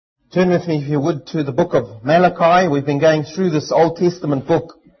Turn with me, if you would, to the book of Malachi. We've been going through this Old Testament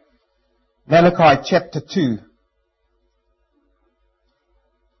book, Malachi chapter 2.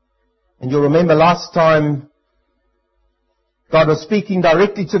 And you'll remember last time God was speaking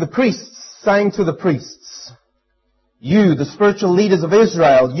directly to the priests, saying to the priests, you, the spiritual leaders of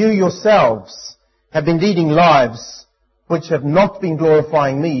Israel, you yourselves have been leading lives which have not been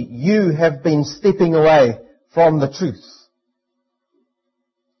glorifying me. You have been stepping away from the truth.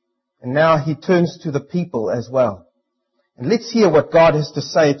 And now he turns to the people as well. And let's hear what God has to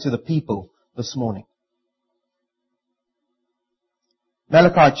say to the people this morning.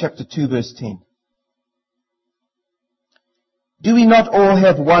 Malachi chapter 2 verse 10. Do we not all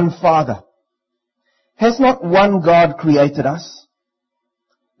have one Father? Has not one God created us?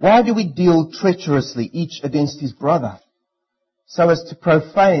 Why do we deal treacherously each against his brother, so as to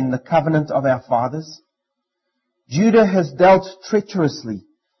profane the covenant of our fathers? Judah has dealt treacherously,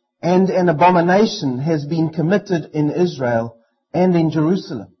 and an abomination has been committed in Israel and in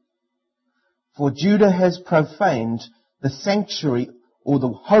Jerusalem. For Judah has profaned the sanctuary or the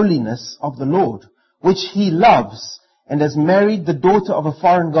holiness of the Lord, which he loves, and has married the daughter of a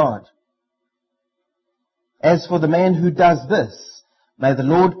foreign god. As for the man who does this, may the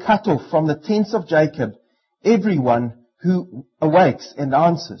Lord cut off from the tents of Jacob everyone who awakes and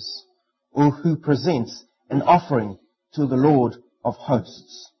answers, or who presents an offering to the Lord of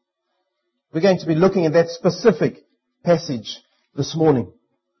hosts. We're going to be looking at that specific passage this morning.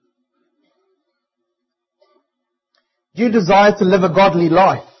 You desire to live a godly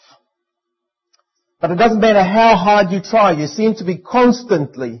life, but it doesn't matter how hard you try, you seem to be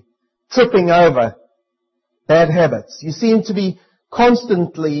constantly tripping over bad habits. You seem to be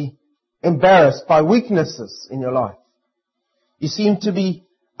constantly embarrassed by weaknesses in your life. You seem to be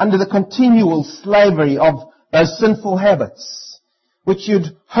under the continual slavery of those sinful habits, which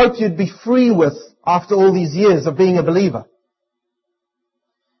you'd hope you'd be free with after all these years of being a believer.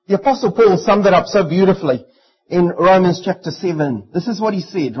 The Apostle Paul summed it up so beautifully in Romans chapter 7. This is what he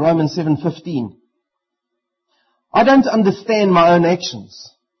said, Romans 7:15. I don't understand my own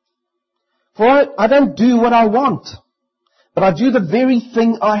actions, for I don't do what I want, but I do the very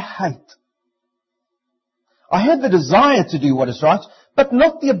thing I hate. I have the desire to do what is right, but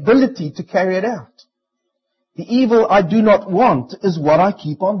not the ability to carry it out. The evil I do not want is what I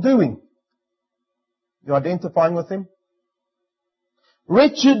keep on doing. You identifying with him?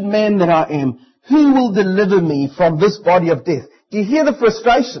 Wretched man that I am, who will deliver me from this body of death? Do you hear the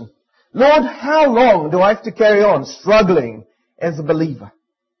frustration? Lord, how long do I have to carry on struggling as a believer?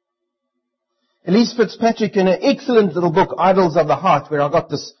 Elise Fitzpatrick, in an excellent little book, Idols of the Heart, where I got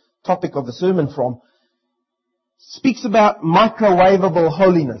this topic of the sermon from, speaks about microwavable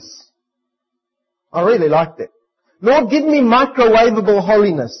holiness. I really liked it. Lord, give me microwavable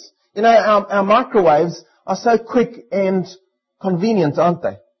holiness. You know, our microwaves are so quick and convenient, aren't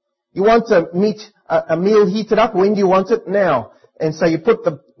they? You want a meal heated up, when do you want it? Now. And so you put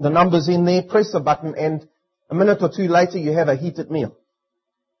the numbers in there, press a button, and a minute or two later you have a heated meal.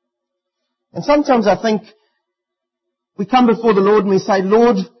 And sometimes I think we come before the Lord and we say,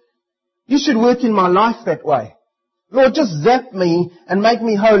 Lord, you should work in my life that way. Lord, just zap me and make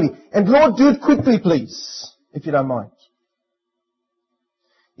me holy. And Lord, do it quickly, please, if you don't mind.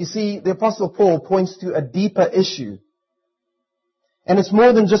 You see, the Apostle Paul points to a deeper issue. And it's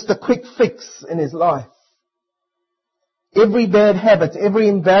more than just a quick fix in his life. Every bad habit, every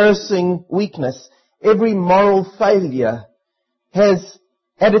embarrassing weakness, every moral failure has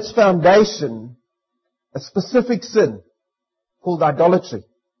at its foundation a specific sin called idolatry.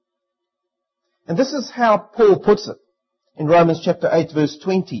 And this is how Paul puts it in Romans chapter 8 verse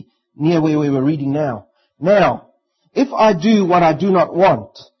 20, near where we were reading now. Now, if I do what I do not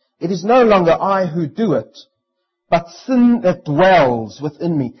want, it is no longer I who do it, but sin that dwells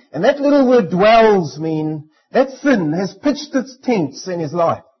within me. And that little word dwells mean that sin has pitched its tents in his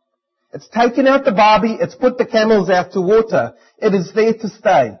life. It's taken out the Barbie, it's put the camels out to water. It is there to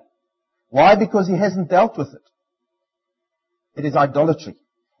stay. Why? Because he hasn't dealt with it. It is idolatry.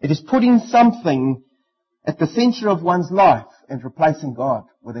 It is putting something at the center of one's life and replacing God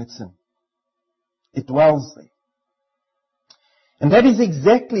with that sin. It dwells there. And that is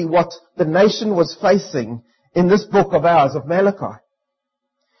exactly what the nation was facing in this book of ours, of Malachi.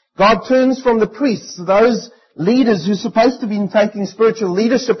 God turns from the priests, those leaders who are supposed to be taking spiritual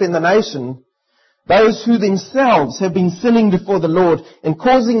leadership in the nation, those who themselves have been sinning before the Lord and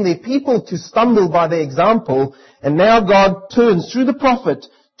causing their people to stumble by their example, and now God turns through the prophet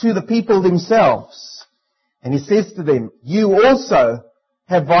to the people themselves. And he says to them, you also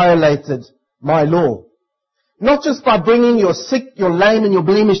have violated my law. Not just by bringing your sick, your lame, and your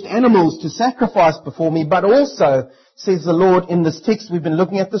blemished animals to sacrifice before me, but also, says the Lord in this text we've been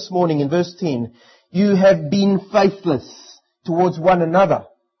looking at this morning in verse 10, you have been faithless towards one another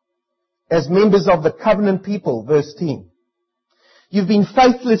as members of the covenant people, verse 10. You've been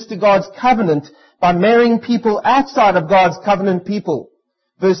faithless to God's covenant by marrying people outside of God's covenant people,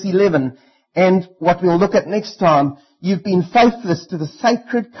 verse 11. And what we'll look at next time, you've been faithless to the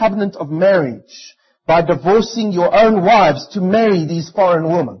sacred covenant of marriage by divorcing your own wives to marry these foreign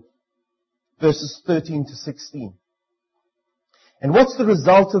women, verses 13 to 16. And what's the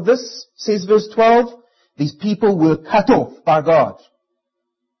result of this, says verse 12? These people were cut off by God.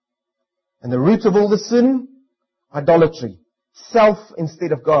 And the root of all the sin? Idolatry. Self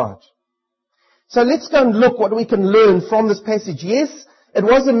instead of God. So let's go and look what we can learn from this passage. Yes, it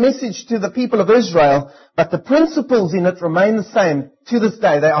was a message to the people of Israel, but the principles in it remain the same to this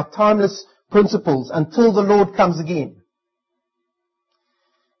day. They are timeless principles until the Lord comes again.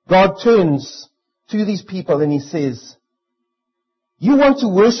 God turns to these people and He says, you want to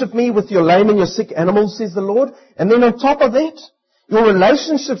worship me with your lame and your sick animals, says the Lord, and then on top of that, your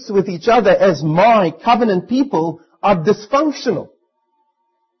relationships with each other as my covenant people are dysfunctional.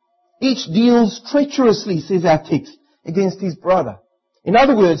 Each deals treacherously, says our text, against his brother. In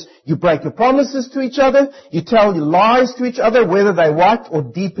other words, you break your promises to each other, you tell lies to each other, whether they're white or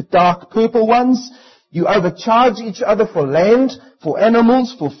deep, dark, purple ones. You overcharge each other for land, for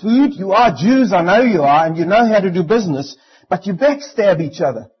animals, for food. You are Jews, I know you are, and you know how to do business, but you backstab each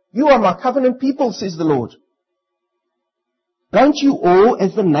other. You are my covenant people, says the Lord. Don't you all,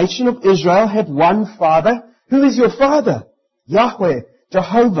 as the nation of Israel, have one Father? Who is your Father? Yahweh,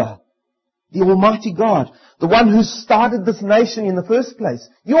 Jehovah, the Almighty God, the one who started this nation in the first place.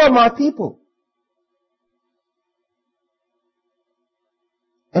 You are my people.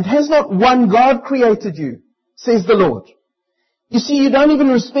 And has not one God created you, says the Lord? You see, you don't even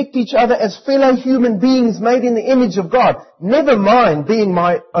respect each other as fellow human beings made in the image of God. Never mind being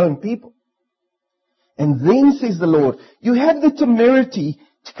my own people. And then, says the Lord, you have the temerity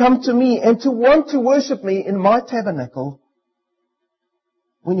to come to me and to want to worship me in my tabernacle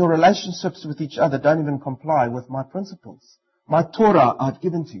when your relationships with each other don't even comply with my principles, my Torah I've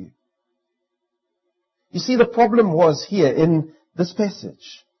given to you. You see, the problem was here in this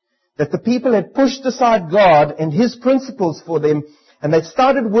passage that the people had pushed aside God and His principles for them, and they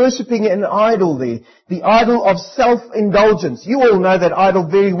started worshipping an idol there, the idol of self-indulgence. You all know that idol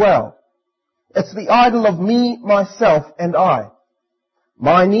very well. It's the idol of me, myself, and I.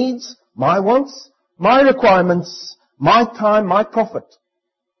 My needs, my wants, my requirements, my time, my profit.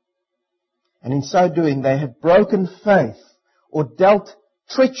 And in so doing, they had broken faith or dealt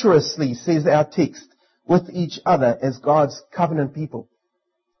treacherously, says our text, with each other as God's covenant people.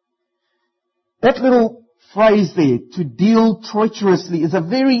 That little phrase there, to deal treacherously, is a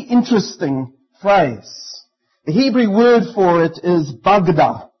very interesting phrase. The Hebrew word for it is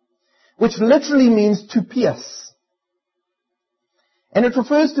bagda, which literally means to pierce. And it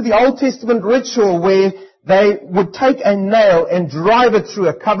refers to the Old Testament ritual where they would take a nail and drive it through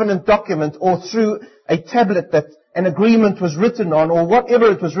a covenant document or through a tablet that an agreement was written on, or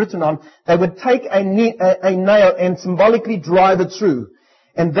whatever it was written on. They would take a nail and symbolically drive it through,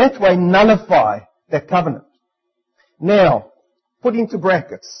 and that way nullify that covenant. Now, put into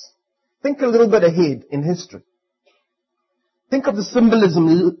brackets, think a little bit ahead in history. Think of the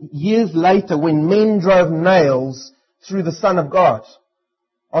symbolism years later when men drove nails through the Son of God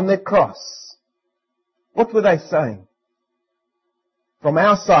on that cross. What were they saying? From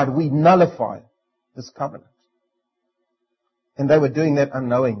our side, we nullify this covenant. And they were doing that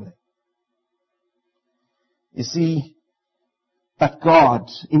unknowingly. You see, but God,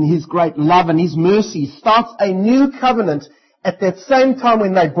 in His great love and His mercy, starts a new covenant. At that same time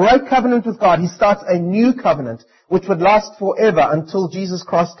when they broke covenant with God, He starts a new covenant which would last forever until Jesus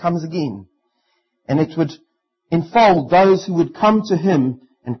Christ comes again. And it would enfold those who would come to Him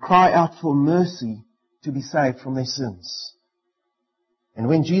and cry out for mercy to be saved from their sins. And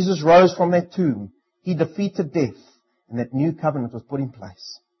when Jesus rose from that tomb, He defeated death, and that new covenant was put in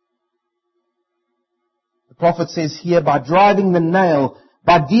place. The prophet says here, by driving the nail,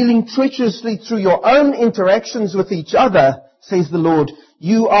 by dealing treacherously through your own interactions with each other, says the Lord,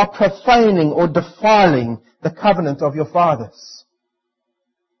 you are profaning or defiling the covenant of your fathers.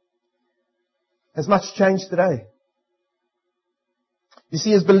 Has much changed today? You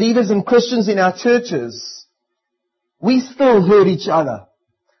see, as believers and Christians in our churches, we still hurt each other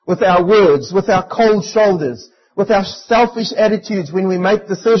with our words, with our cold shoulders, with our selfish attitudes when we make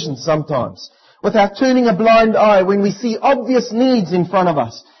decisions sometimes, with our turning a blind eye when we see obvious needs in front of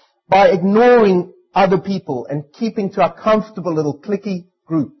us, by ignoring other people and keeping to our comfortable little cliquey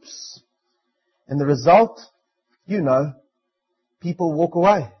groups. And the result, you know, people walk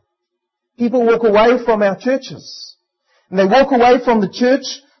away. People walk away from our churches. And they walk away from the church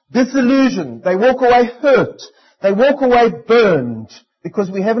disillusioned. They walk away hurt. They walk away burned because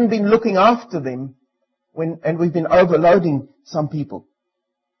we haven't been looking after them and we've been overloading some people.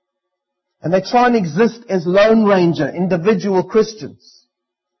 And they try and exist as Lone Ranger, individual Christians.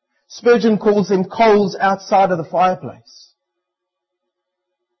 Spurgeon calls them coals outside of the fireplace.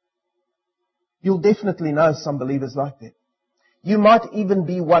 You'll definitely know some believers like that. You might even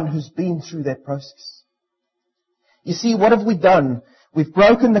be one who's been through that process. You see, what have we done? We've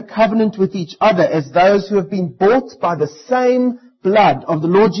broken the covenant with each other as those who have been bought by the same blood of the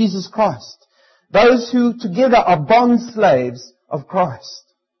Lord Jesus Christ. Those who together are bond slaves of Christ.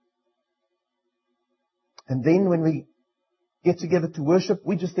 And then when we get together to worship,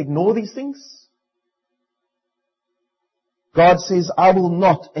 we just ignore these things. God says, I will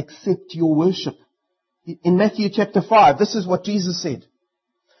not accept your worship. In Matthew chapter 5, this is what Jesus said.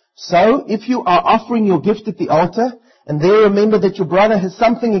 So, if you are offering your gift at the altar, and there remember that your brother has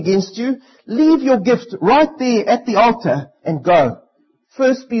something against you, leave your gift right there at the altar and go.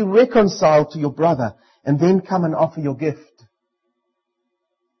 First be reconciled to your brother, and then come and offer your gift.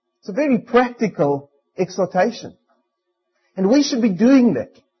 It's a very practical exhortation. And we should be doing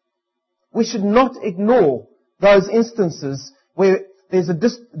that. We should not ignore those instances where there's a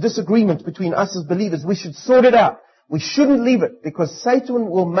disagreement between us as believers. We should sort it out. We shouldn't leave it because Satan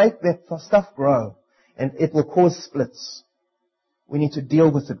will make that stuff grow and it will cause splits. We need to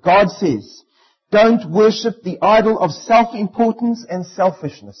deal with it. God says, don't worship the idol of self-importance and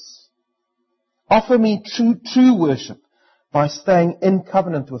selfishness. Offer me true worship by staying in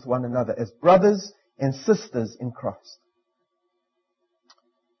covenant with one another as brothers and sisters in Christ.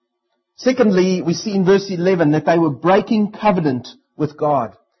 Secondly, we see in verse 11 that they were breaking covenant with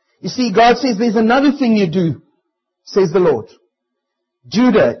God. You see, God says, there's another thing you do, says the Lord.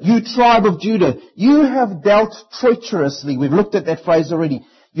 Judah, you tribe of Judah, you have dealt treacherously. We've looked at that phrase already.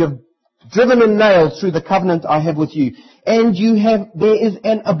 You have driven a nail through the covenant I have with you. And there is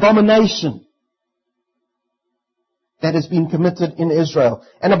an abomination that has been committed in Israel.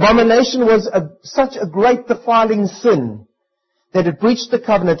 An abomination was such a great defiling sin that it breached the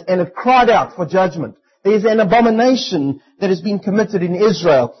covenant and it cried out for judgment. There's an abomination that has been committed in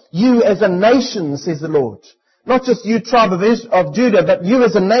Israel. You as a nation, says the Lord. Not just you tribe of Judah, but you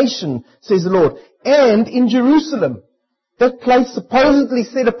as a nation, says the Lord. And in Jerusalem, that place supposedly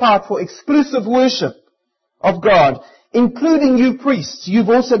set apart for exclusive worship of God, including you priests. You've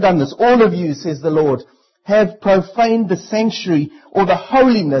also done this. All of you, says the Lord, have profaned the sanctuary or the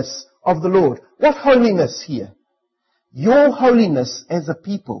holiness of the Lord. What holiness here? Your holiness as a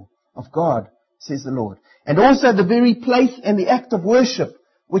people of God, says the Lord. And also the very place and the act of worship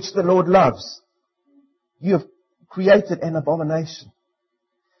which the Lord loves. You have created an abomination.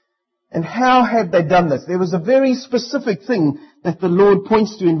 And how had they done this? There was a very specific thing that the Lord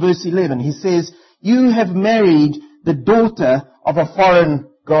points to in verse 11. He says, you have married the daughter of a foreign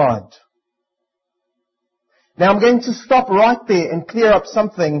god. Now I'm going to stop right there and clear up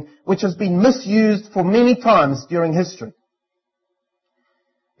something which has been misused for many times during history.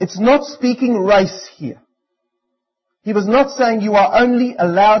 It's not speaking race here. He was not saying you are only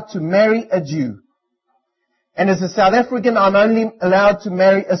allowed to marry a Jew. And as a South African, I'm only allowed to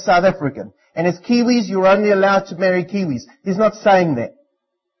marry a South African. And as Kiwis, you're only allowed to marry Kiwis. He's not saying that.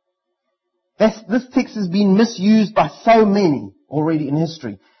 This text has been misused by so many already in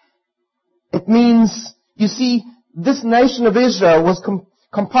history. It means, you see, this nation of Israel was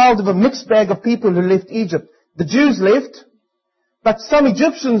compiled of a mixed bag of people who left Egypt. The Jews left, but some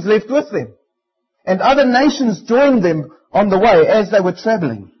Egyptians left with them. And other nations joined them on the way as they were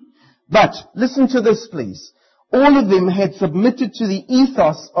traveling. But, listen to this please. All of them had submitted to the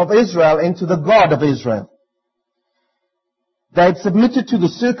ethos of Israel and to the God of Israel. They had submitted to the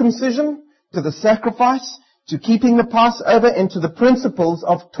circumcision, to the sacrifice, to keeping the Passover, and to the principles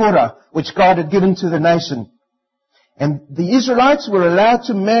of Torah, which God had given to the nation. And the Israelites were allowed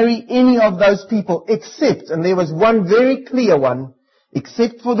to marry any of those people except, and there was one very clear one,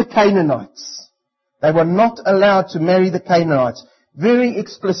 except for the Canaanites. They were not allowed to marry the Canaanites, very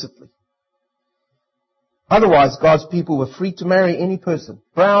explicitly. Otherwise, God's people were free to marry any person.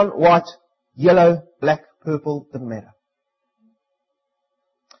 Brown, white, yellow, black, purple, didn't matter.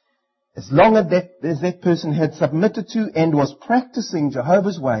 As long as that person had submitted to and was practicing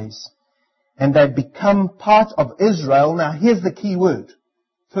Jehovah's ways, and they'd become part of Israel. Now here's the key word.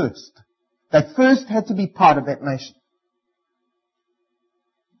 First. They first had to be part of that nation.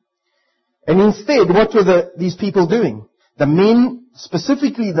 And instead, what were these people doing? The men,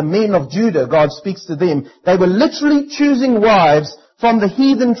 specifically the men of Judah, God speaks to them, they were literally choosing wives from the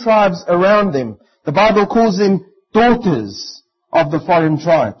heathen tribes around them. The Bible calls them daughters of the foreign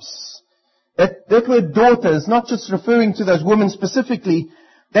tribes. That word daughter is not just referring to those women specifically.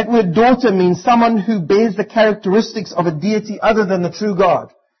 That word daughter means someone who bears the characteristics of a deity other than the true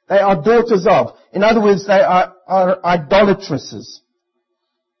God. They are daughters of. In other words, they are idolatresses.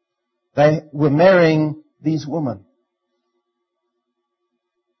 They were marrying these women.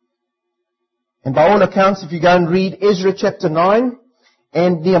 And by all accounts, if you go and read Ezra chapter 9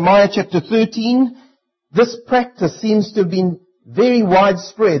 and Nehemiah chapter 13, this practice seems to have been very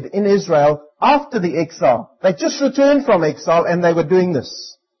widespread in Israel after the exile. They just returned from exile and they were doing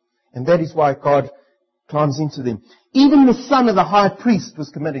this. And that is why God climbs into them. Even the son of the high priest was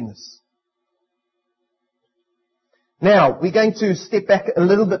committing this. Now, we're going to step back a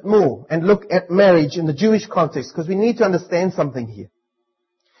little bit more and look at marriage in the Jewish context, because we need to understand something here.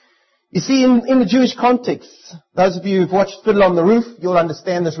 You see, in the Jewish context, those of you who've watched Fiddler on the Roof, you'll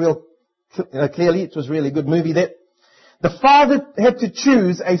understand this real clearly. It was really a good movie there. The father had to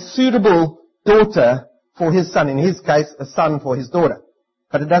choose a suitable daughter for his son. In his case, a son for his daughter.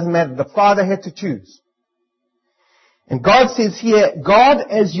 But it doesn't matter. The father had to choose. And God says here,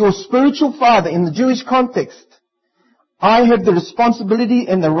 God as your spiritual father in the Jewish context, I have the responsibility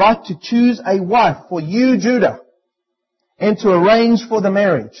and the right to choose a wife for you, Judah, and to arrange for the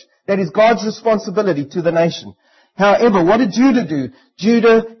marriage. That is God's responsibility to the nation. However, what did Judah do?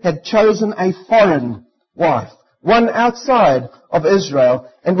 Judah had chosen a foreign wife, one outside of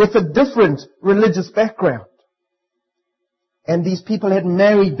Israel and with a different religious background. And these people had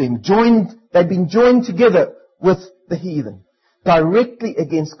married them, they'd been joined together with the heathen, directly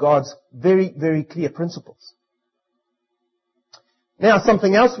against God's very, very clear principles. Now,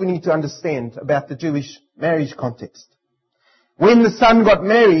 something else we need to understand about the Jewish marriage context. When the son got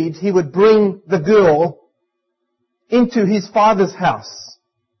married, he would bring the girl into his father's house,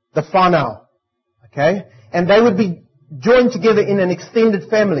 the whanau, okay? And they would be joined together in an extended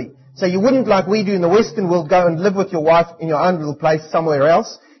family. So you wouldn't, like we do in the Western world, go and live with your wife in your own little place somewhere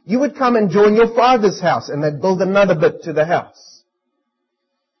else. You would come and join your father's house, and they'd build another bit to the house.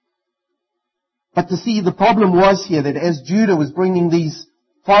 But to see, the problem was here that as Judah was bringing these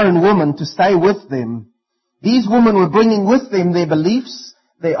foreign women to stay with them, these women were bringing with them their beliefs,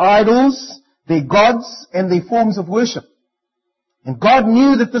 their idols, their gods, and their forms of worship. And God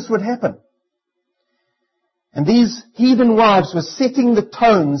knew that this would happen. And these heathen wives were setting the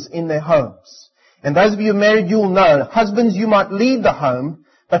tones in their homes. And those of you who are married, you'll know, husbands, you might lead the home,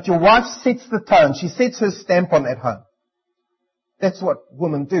 but your wife sets the tone. She sets her stamp on that home. That's what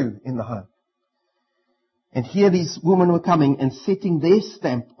women do in the home. And here these women were coming and setting their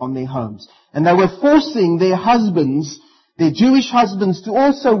stamp on their homes. And they were forcing their husbands, their Jewish husbands, to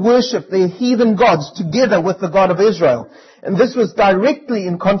also worship their heathen gods together with the God of Israel. And this was directly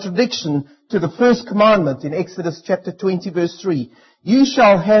in contradiction to the first commandment in Exodus chapter 20 verse 3. You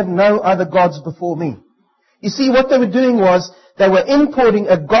shall have no other gods before me. You see, what they were doing was they were importing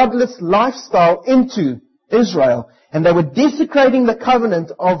a godless lifestyle into Israel. And they were desecrating the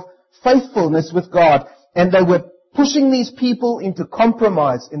covenant of faithfulness with God. And they were pushing these people into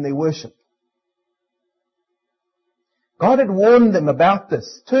compromise in their worship. God had warned them about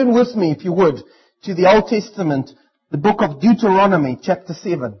this. Turn with me, if you would, to the Old Testament, the book of Deuteronomy, chapter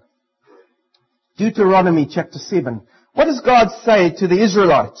 7. Deuteronomy, chapter 7. What does God say to the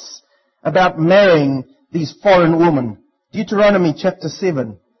Israelites about marrying these foreign women? Deuteronomy, chapter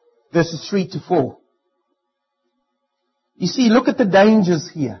 7, verses 3 to 4. You see, look at the dangers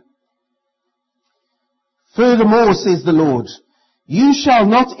here. Furthermore, says the Lord, you shall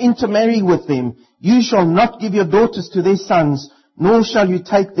not intermarry with them. You shall not give your daughters to their sons, nor shall you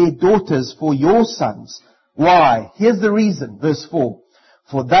take their daughters for your sons. Why? Here's the reason, verse 4.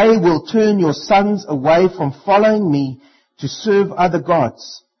 For they will turn your sons away from following me to serve other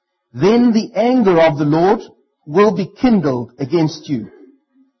gods. Then the anger of the Lord will be kindled against you,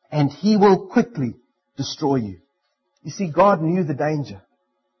 and he will quickly destroy you. You see, God knew the danger.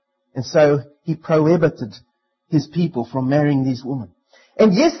 And so he prohibited his people from marrying these women.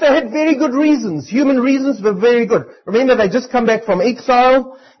 And yes, they had very good reasons. Human reasons were very good. Remember, they just come back from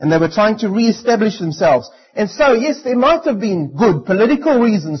exile, and they were trying to re-establish themselves. And so, yes, there might have been good political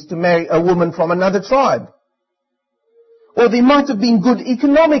reasons to marry a woman from another tribe. Or there might have been good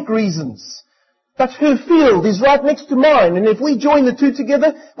economic reasons. But her field is right next to mine, and if we join the two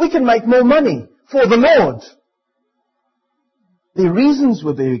together, we can make more money for the Lord. Their reasons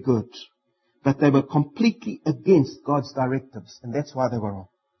were very good, but they were completely against God's directives, and that's why they were wrong.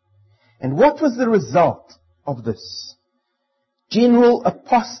 And what was the result of this? General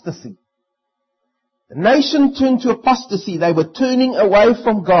apostasy. The nation turned to apostasy. They were turning away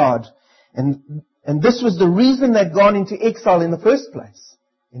from God. And this was the reason they'd gone into exile in the first place.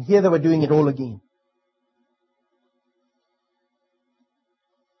 And here they were doing it all again.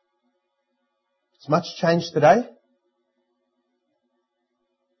 Has much changed today?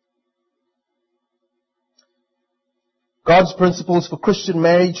 God's principles for Christian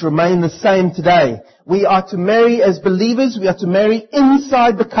marriage remain the same today. We are to marry as believers. We are to marry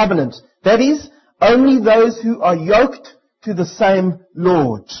inside the covenant. That is, only those who are yoked to the same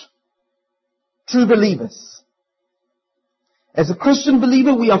Lord. True believers. As a Christian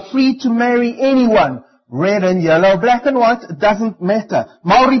believer, we are free to marry anyone. Red and yellow, black and white, it doesn't matter.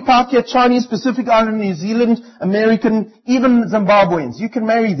 Maori, Pakeha, Chinese, Pacific Island, New Zealand, American, even Zimbabweans. You can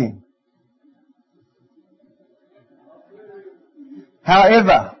marry them.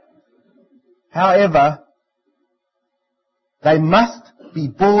 However, they must be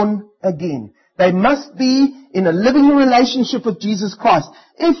born again. They must be in a living relationship with Jesus Christ.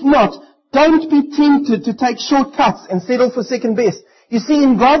 If not, don't be tempted to take shortcuts and settle for second best. You see,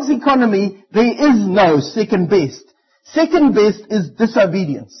 in God's economy, there is no second best. Second best is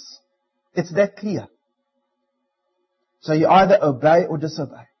disobedience. It's that clear. So you either obey or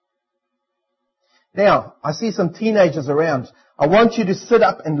disobey. Now, I see some teenagers around. I want you to sit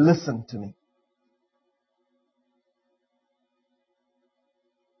up and listen to me.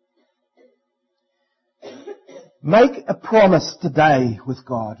 Make a promise today with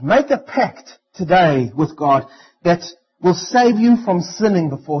God. Make a pact today with God that will save you from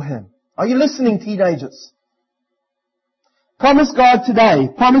sinning before Him. Are you listening, teenagers? Promise God today,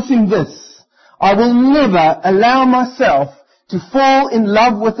 promising this: I will never allow myself to fall in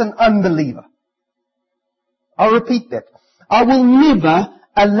love with an unbeliever. I'll repeat that. I will never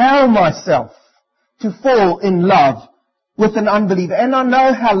allow myself to fall in love with an unbeliever. And I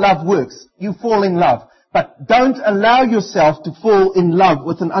know how love works. You fall in love. But don't allow yourself to fall in love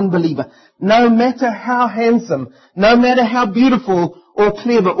with an unbeliever. No matter how handsome, no matter how beautiful or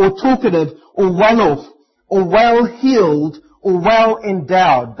clever or talkative or well-off or well-heeled or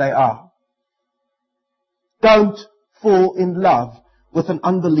well-endowed they are. Don't fall in love with an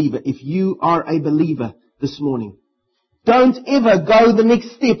unbeliever if you are a believer this morning. Don't ever go the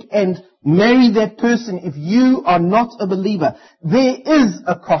next step and marry that person if you are not a believer. There is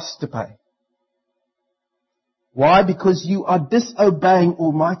a cost to pay. Why? Because you are disobeying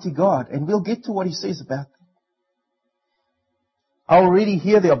Almighty God. And we'll get to what He says about that. I already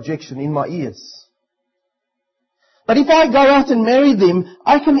hear the objection in my ears. But if I go out and marry them,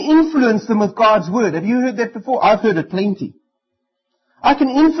 I can influence them with God's Word. Have you heard that before? I've heard it plenty. I can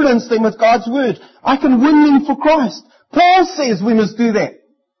influence them with God's Word. I can win them for Christ. Paul says we must do that.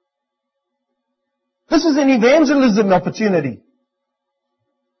 This is an evangelism opportunity.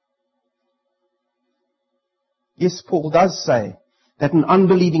 Yes, Paul does say that an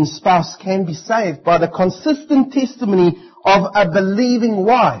unbelieving spouse can be saved by the consistent testimony of a believing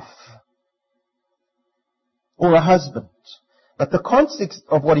wife or a husband. But the context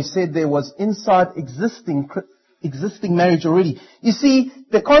of what he said there was inside existing marriage already. You see,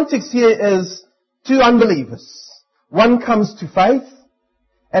 the context here is two unbelievers. One comes to faith,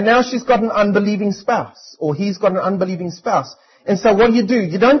 and now she's got an unbelieving spouse, or he's got an unbelieving spouse. And so what do?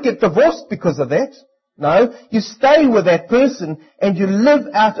 You don't get divorced because of that. No, you stay with that person and you live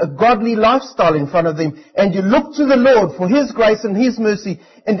out a godly lifestyle in front of them, and you look to the Lord for His grace and His mercy,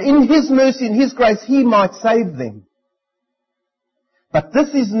 and in His mercy and His grace He might save them. But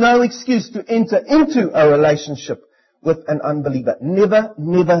this is no excuse to enter into a relationship with an unbeliever. Never,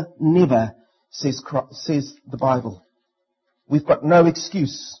 never, never, says the Bible. We've got no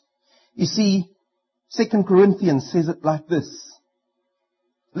excuse. You see, 2 Corinthians says it like this.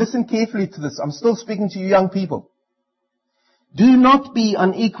 Listen carefully to this. I'm still speaking to you young people. Do not be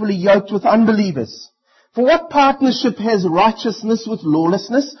unequally yoked with unbelievers. For what partnership has righteousness with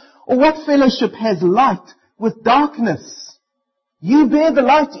lawlessness? Or what fellowship has light with darkness? You bear the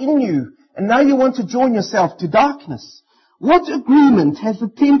light in you, and now you want to join yourself to darkness. What agreement has the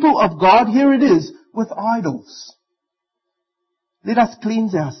temple of God, here it is, with idols? Let us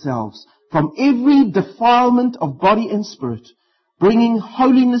cleanse ourselves from every defilement of body and spirit, bringing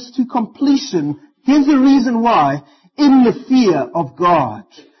holiness to completion. Here's the reason why. In the fear of God.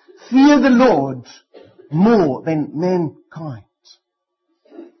 Fear the Lord more than mankind.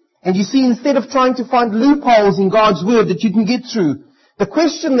 And you see, instead of trying to find loopholes in God's Word that you can get through, the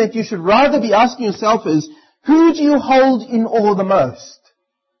question that you should rather be asking yourself is, who do you hold in awe the most?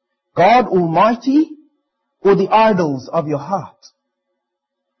 God Almighty or the idols of your heart?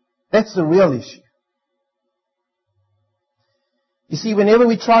 That's the real issue. You see, whenever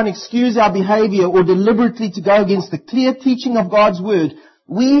we try and excuse our behavior or deliberately to go against the clear teaching of God's Word,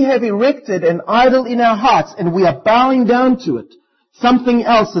 we have erected an idol in our hearts and we are bowing down to it. Something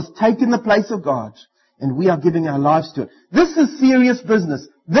else has taken the place of God and we are giving our lives to it. This is serious business.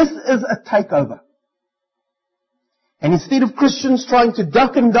 This is a takeover. And instead of Christians trying to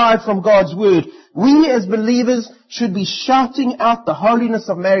duck and dive from God's Word, we as believers should be shouting out the holiness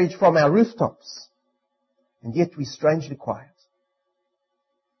of marriage from our rooftops. And yet we're strangely quiet.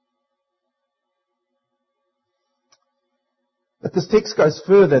 But this text goes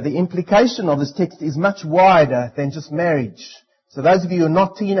further. The implication of this text is much wider than just marriage. So those of you who are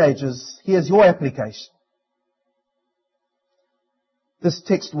not teenagers, here's your application. This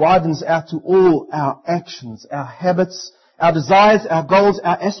text widens out to all our actions, our habits, our desires, our goals,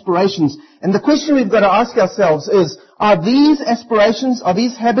 our aspirations. And the question we've got to ask ourselves is, are these aspirations, are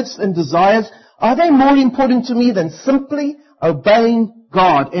these habits and desires, are they more important to me than simply obeying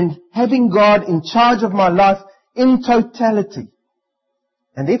God and having God in charge of my life in totality?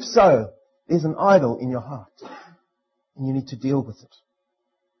 And if so, there's an idol in your heart. And you need to deal with it.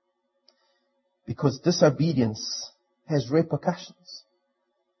 Because disobedience has repercussions.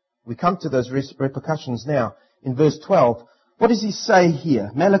 We come to those repercussions now in verse 12. What does he say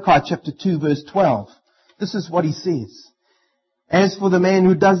here? Malachi chapter 2 verse 12. This is what he says. As for the man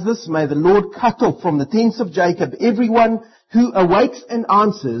who does this, may the Lord cut off from the tents of Jacob everyone who awakes and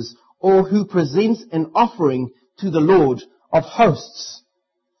answers, or who presents an offering to the Lord of hosts.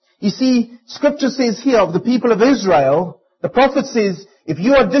 You see, Scripture says here of the people of Israel, the prophet says, if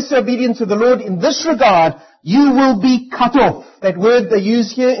you are disobedient to the Lord in this regard, you will be cut off. That word they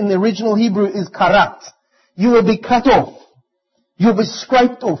use here in the original Hebrew is karat. You will be cut off. You will be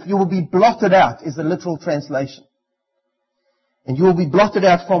scraped off. You will be blotted out is the literal translation. And you will be blotted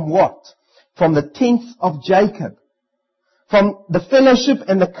out from what? From the tents of Jacob. From the fellowship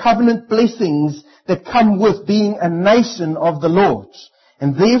and the covenant blessings that come with being a nation of the Lord.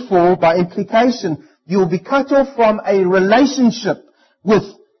 And therefore, by implication, you will be cut off from a relationship with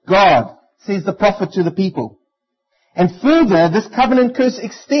God, says the prophet to the people. And further, this covenant curse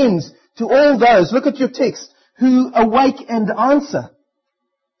extends to all those, look at your text, who awake and answer.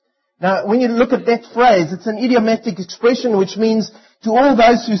 Now, when you look at that phrase, it's an idiomatic expression which means to all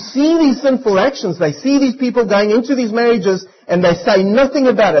those who see these sinful actions, they see these people going into these marriages and they say nothing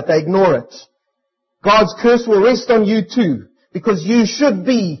about it, they ignore it. God's curse will rest on you too. Because you should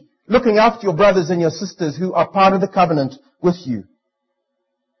be looking after your brothers and your sisters who are part of the covenant with you.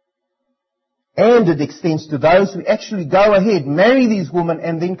 And it extends to those who actually go ahead, marry these women,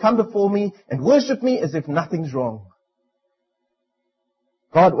 and then come before me and worship me as if nothing's wrong.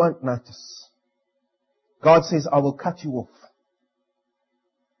 God won't notice. God says, I will cut you off.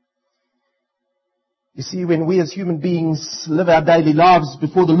 You see, when we as human beings live our daily lives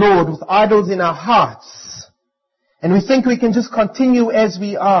before the Lord with idols in our hearts, and we think we can just continue as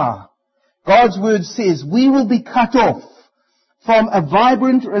we are, God's Word says we will be cut off from a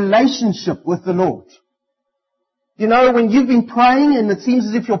vibrant relationship with the Lord. You know, when you've been praying and it seems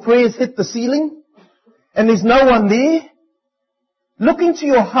as if your prayers hit the ceiling and there's no one there, look into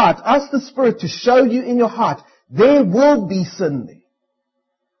your heart. Ask the Spirit to show you in your heart there will be sin there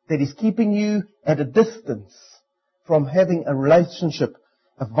that is keeping you at a distance from having a relationship,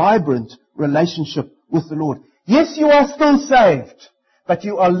 a vibrant relationship with the Lord. Yes, you are still saved, but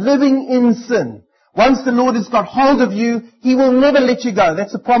you are living in sin. Once the Lord has got hold of you, He will never let you go.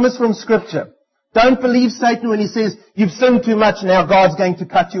 That's a promise from Scripture. Don't believe Satan when he says, you've sinned too much, now God's going to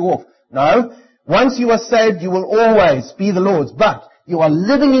cut you off. No. Once you are saved, you will always be the Lord's. But you are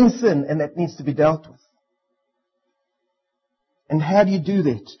living in sin, and that needs to be dealt with. And how do you do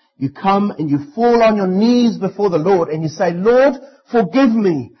that? You come and you fall on your knees before the Lord, and you say, Lord, forgive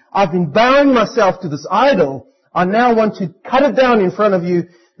me. I've been bowing myself to this idol. I now want to cut it down in front of you.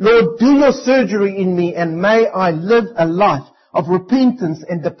 Lord, do your surgery in me, and may I live a life of repentance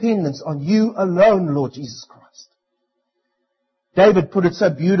and dependence on you alone, Lord Jesus Christ. David put it so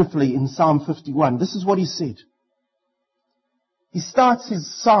beautifully in Psalm 51. This is what he said. He starts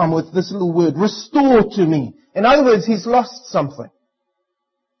his psalm with this little word, restore to me. In other words, he's lost something.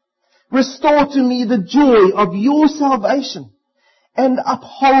 Restore to me the joy of your salvation and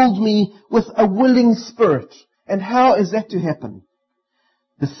uphold me with a willing spirit. And how is that to happen?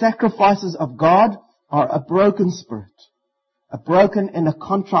 The sacrifices of God are a broken spirit, a broken and a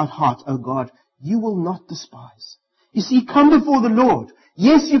contrite heart, O God, you will not despise. You see, come before the Lord.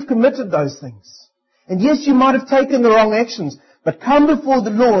 Yes, you've committed those things. And yes, you might have taken the wrong actions. But come before the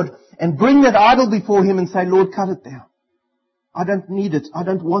Lord and bring that idol before Him and say, Lord, cut it down. I don't need it. I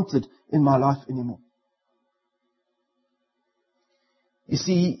don't want it in my life anymore. You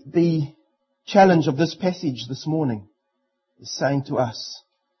see, the challenge of this passage this morning is saying to us,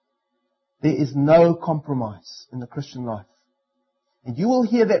 there is no compromise in the Christian life. And you will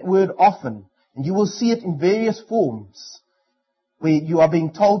hear that word often, and you will see it in various forms, where you are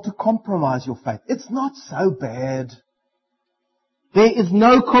being told to compromise your faith. It's not so bad. There is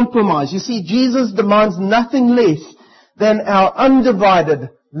no compromise. You see, Jesus demands nothing less than our undivided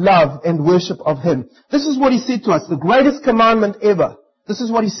love and worship of Him. This is what He said to us, the greatest commandment ever. This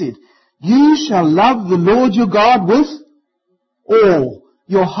is what He said. You shall love the Lord your God with all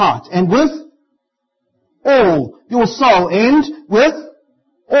your heart, and with all your soul, and with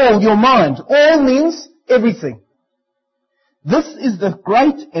all your mind. All means everything. This is the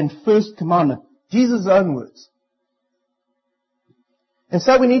great and first commandment. Jesus' own words. And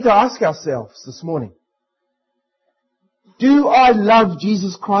so we need to ask ourselves this morning, do I love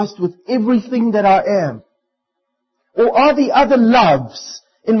Jesus Christ with everything that I am? Or are the other loves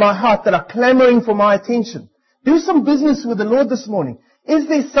in my heart that are clamoring for my attention? Do some business with the Lord this morning. Is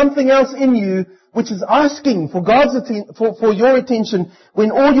there something else in you which is asking for God's for your attention when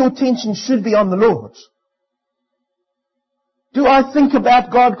all your attention should be on the Lord? Do I think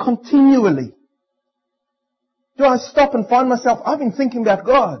about God continually? Do I stop and find myself, I've been thinking about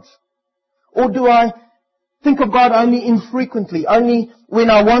God? Or do I think of God only infrequently, only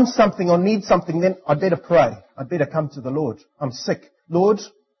when I want something or need something, then I'd better pray. I'd better come to the Lord. I'm sick. Lord,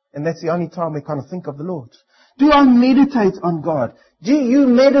 and that's the only time we kind of think of the Lord. Do I meditate on God? Do you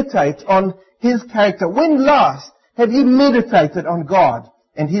meditate on His character? When last have you meditated on God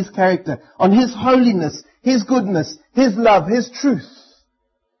and His character, on His holiness, His goodness, His love, His truth?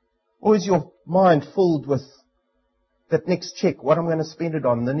 Or is your mind filled with that next check, what I'm going to spend it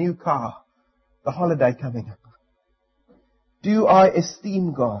on, the new car, the holiday coming up? Do I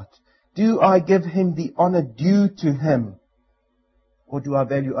esteem God? Do I give Him the honor due to Him? Or do I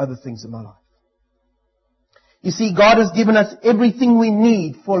value other things in my life? You see, God has given us everything we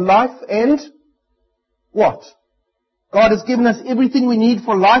need for life and what? God has given us everything we need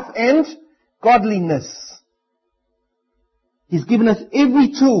for life and godliness. He's given us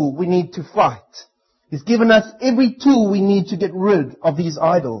every tool we need to fight. He's given us every tool we need to get rid of these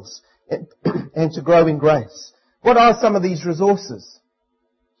idols and to grow in grace. What are some of these resources?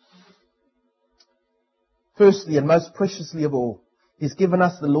 Firstly, and most preciously of all, He's given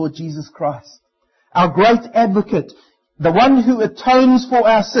us the Lord Jesus Christ, our great advocate, the one who atones for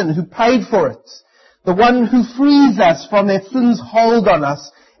our sin, who paid for it, the one who frees us from that sin's hold on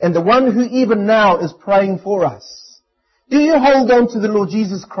us, and the one who even now is praying for us. Do you hold on to the Lord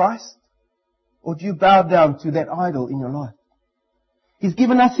Jesus Christ? Or do you bow down to that idol in your life? He's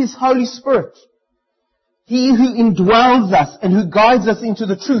given us His Holy Spirit. He who indwells us and who guides us into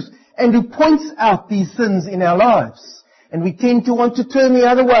the truth and who points out these sins in our lives. And we tend to want to turn the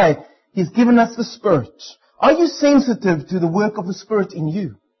other way. He's given us the Spirit. Are you sensitive to the work of the Spirit in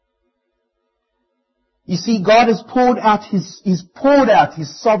you? You see, God has poured out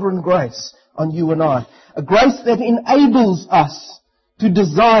His sovereign grace on you and I. A grace that enables us to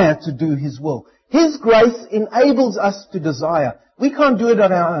desire to do His will. His grace enables us to desire. We can't do it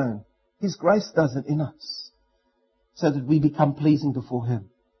on our own. His grace does it in us, so that we become pleasing before Him.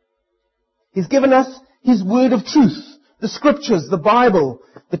 He's given us His word of truth, the Scriptures, the Bible,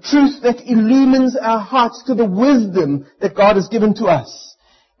 the truth that illumines our hearts to the wisdom that God has given to us,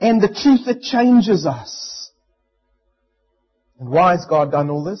 and the truth that changes us. And why has God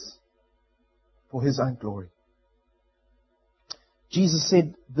done all this? For His own glory. Jesus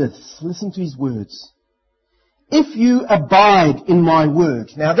said this, listen to His words. If you abide in my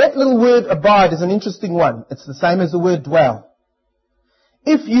word. Now that little word abide is an interesting one. It's the same as the word dwell.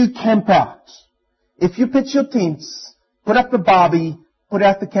 If you camp out, if you pitch your tents, put up the barbie, put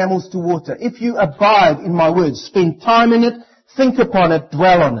out the camels to water. If you abide in my word, spend time in it, think upon it,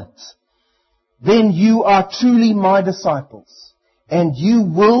 dwell on it, then you are truly my disciples, and you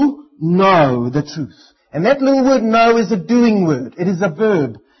will know the truth. And that little word know is a doing word. It is a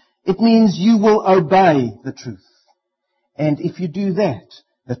verb. It means you will obey the truth. And if you do that,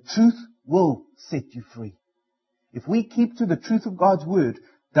 the truth will set you free. If we keep to the truth of God's word,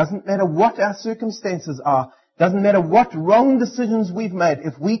 doesn't matter what our circumstances are, doesn't matter what wrong decisions we've made,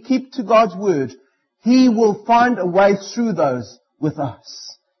 if we keep to God's word, He will find a way through those with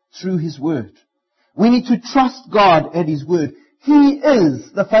us, through His word. We need to trust God at His word. He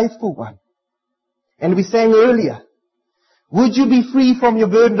is the faithful one. And we sang earlier, would you be free from your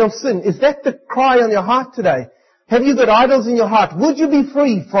burden of sin? Is that the cry on your heart today? Have you got idols in your heart? Would you be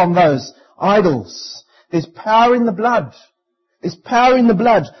free from those idols? There's power in the blood. There's power in the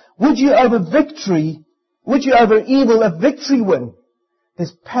blood. Would you over evil a victory win?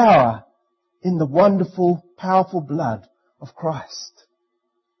 There's power in the wonderful, powerful blood of Christ.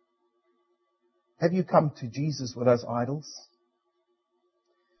 Have you come to Jesus with those idols?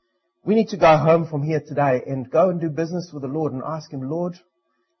 We need to go home from here today and go and do business with the Lord and ask Him, Lord,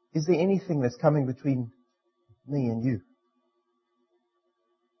 is there anything that's coming between me and you?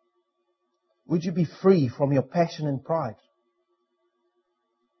 Would you be free from your passion and pride?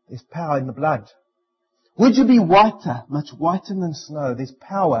 There's power in the blood. Would you be whiter, much whiter than snow? There's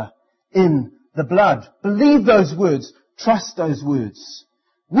power in the blood. Believe those words. Trust those words.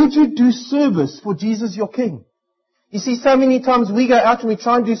 Would you do service for Jesus your King? You see, so many times we go out and we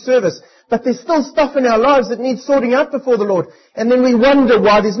try and do service, but there's still stuff in our lives that needs sorting out before the Lord. And then we wonder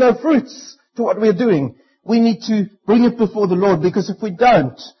why there's no fruits to what we're doing. We need to bring it before the Lord, because if we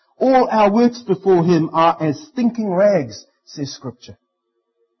don't, all our works before Him are as stinking rags, says Scripture.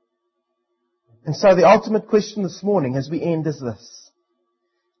 And so the ultimate question this morning as we end is this.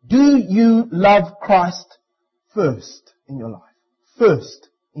 Do you love Christ first in your life? First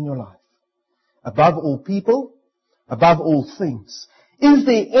in your life. Above all people, above all things. Is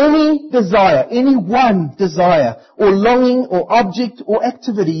there any desire, any one desire or longing or object or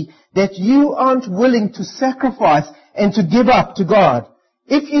activity that you aren't willing to sacrifice and to give up to God?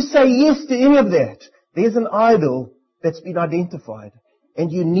 If you say yes to any of that, there's an idol that's been identified,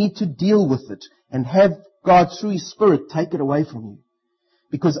 and you need to deal with it and have God through His Spirit take it away from you.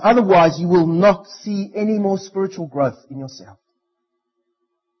 Because otherwise you will not see any more spiritual growth in yourself.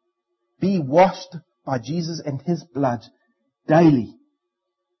 Be washed by Jesus and His blood daily.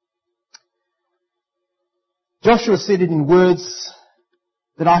 Joshua said it in words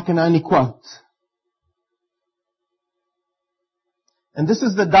that I can only quote. And this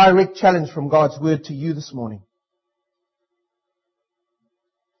is the direct challenge from God's Word to you this morning.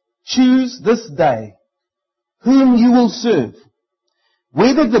 Choose this day whom you will serve,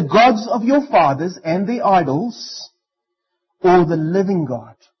 whether the gods of your fathers and the idols, or the living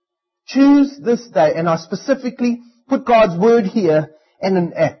God. Choose this day, and I specifically put God's Word here and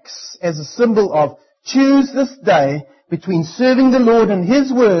an X as a symbol of choose this day between serving the Lord and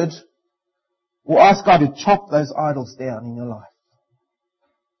His Word, or ask God to chop those idols down in your life.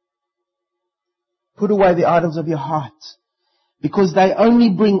 Put away the idols of your heart, because they only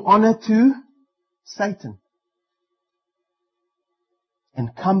bring honor to Satan.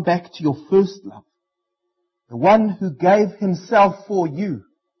 And come back to your first love, the one who gave Himself for you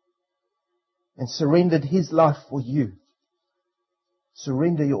and surrendered His life for you.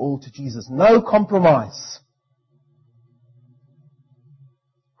 Surrender your all to Jesus. No compromise.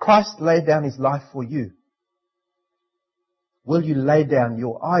 Christ laid down His life for you. Will you lay down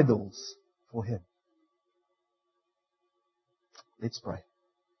your idols for Him? Let's pray.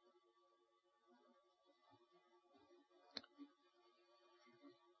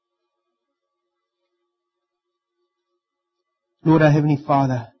 Lord, our Heavenly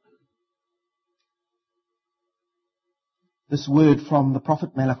Father, this word from the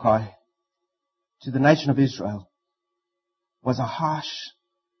prophet Malachi to the nation of Israel was a harsh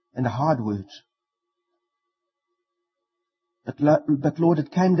and a hard word. But Lord,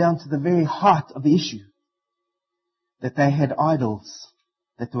 it came down to the very heart of the issue, that they had idols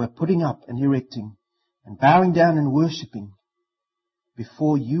that they were putting up and erecting and bowing down and worshipping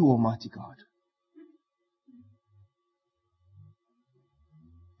before you, Almighty God.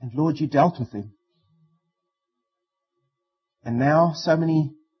 And Lord, you dealt with them. And now, so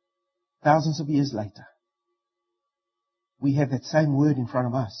many thousands of years later, we have that same word in front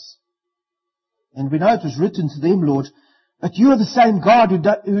of us. And we know it was written to them, Lord, but you are the same God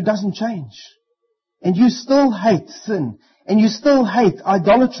who doesn't change. And you still hate sin. And you still hate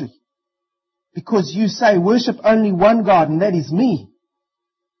idolatry. Because you say, worship only one God, and that is me.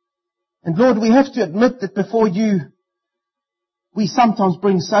 And Lord, we have to admit that before you, we sometimes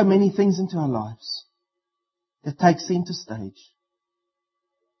bring so many things into our lives that take center stage.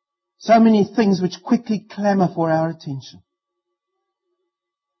 So many things which quickly clamor for our attention.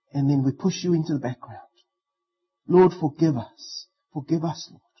 And then we push you into the background. Lord, forgive us. Forgive us,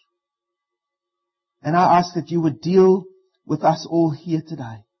 Lord. And I ask that you would deal with us all here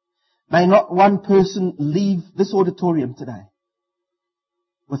today. May not one person leave this auditorium today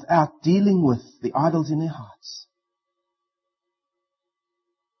without dealing with the idols in their hearts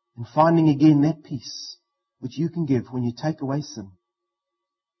and finding again that peace which you can give when you take away sin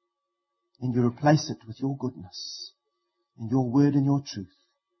and you replace it with your goodness and your word and your truth.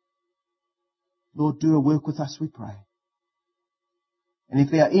 Lord, do a work with us, we pray. And if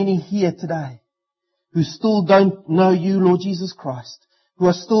there are any here today who still don't know you, Lord Jesus Christ, who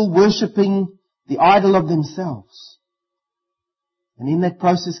are still worshipping the idol of themselves, and in that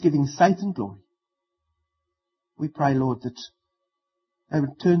process giving Satan glory. We pray, Lord, that they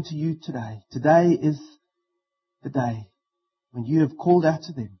would turn to you today. Today is the day when you have called out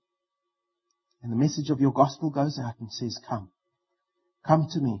to them, and the message of your gospel goes out and says, come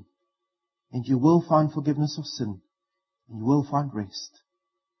to me, and you will find forgiveness of sin, and you will find rest.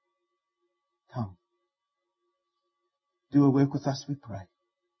 Come. Do a work with us, we pray.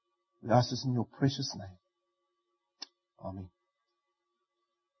 We ask this in your precious name. Amen.